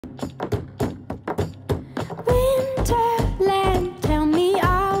Winterland, tell me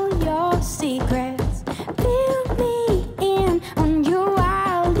all your secrets. Fill me in on your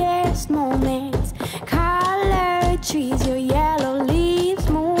wildest moments. Colored trees, your yellow leaves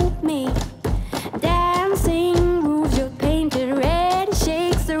move me. Dancing roofs, your painted red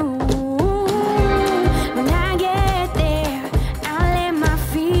shakes the room. When I get there, I'll let my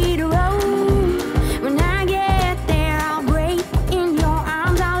feet roam. When I get there, I'll break in your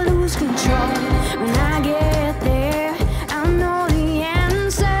arms, I'll lose control. When I get there, I'll know the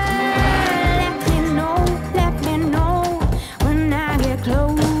answer. Let me know when I get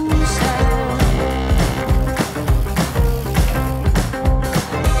closer.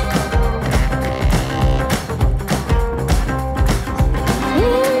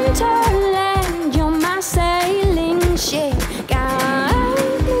 Winterland, you're my sailing ship.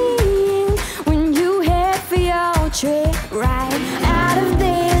 Guide me in when you head for your trip. Right out of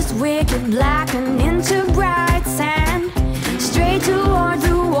this wicked black and into bright sand. Straight toward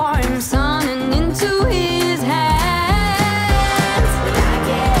the warm sun and into his hands. When I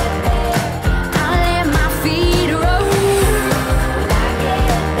get there, I'll let my feet roll. When I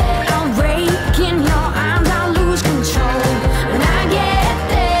get there, I'll break in your arms, I'll lose control. When I get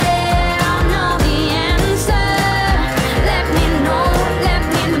there, I'll know the answer. Let me know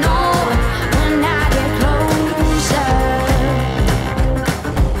when I get closer.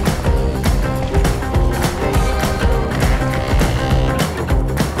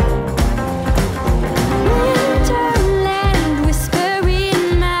 Winterland, whisper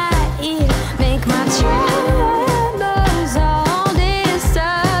in my ear, make my troubles all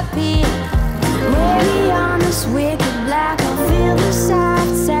disappear. Way on this wicked black, I'll feel the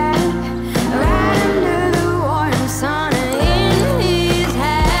soft sand. Right under the warm sun in his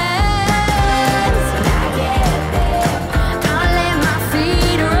hands. When I get there, I'll let my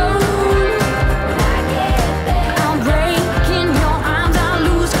feet roll. When I get there, I'll break in your arms, I'll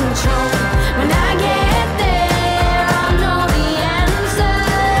lose control. When I get there, I'll know the answer.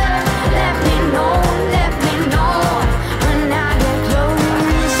 Let me know when I get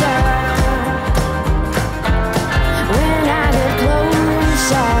closer. When I get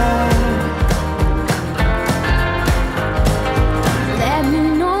closer. Let me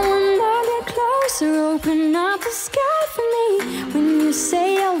know when I get closer. Open up the sky for me. When you say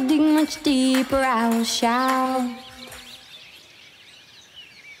I'll dig much deeper, I will shout.